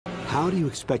How do you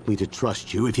expect me to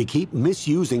trust you if you keep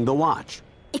misusing the watch?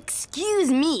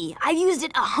 Excuse me, I've used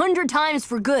it 100 times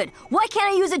for good. Why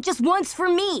can't I use it just once for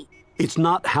me? It's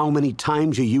not how many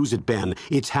times you use it, Ben.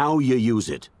 It's how you use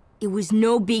it. It was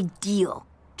no big deal.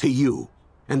 To you.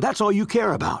 And that's all you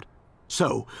care about.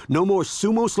 So, no more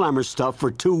Sumo Slammer stuff for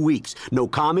 2 weeks. No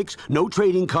comics, no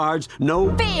trading cards,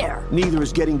 no... Fair! Neither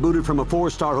is getting booted from a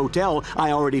 4-star hotel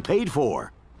I already paid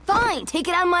for. Fine, take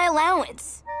it out of my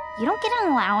allowance. You don't get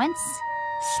an allowance.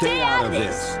 Stay out of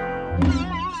this.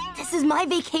 This is my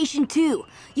vacation too.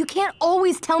 You can't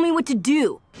always tell me what to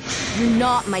do. You're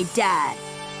not my dad.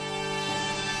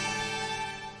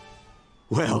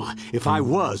 Well, if I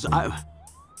was,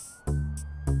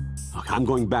 Look, I'm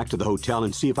going back to the hotel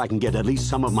and see if I can get at least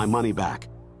some of my money back.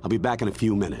 I'll be back in a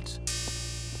few minutes.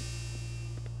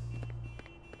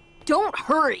 Don't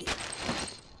hurry.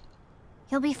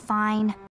 You'll be fine.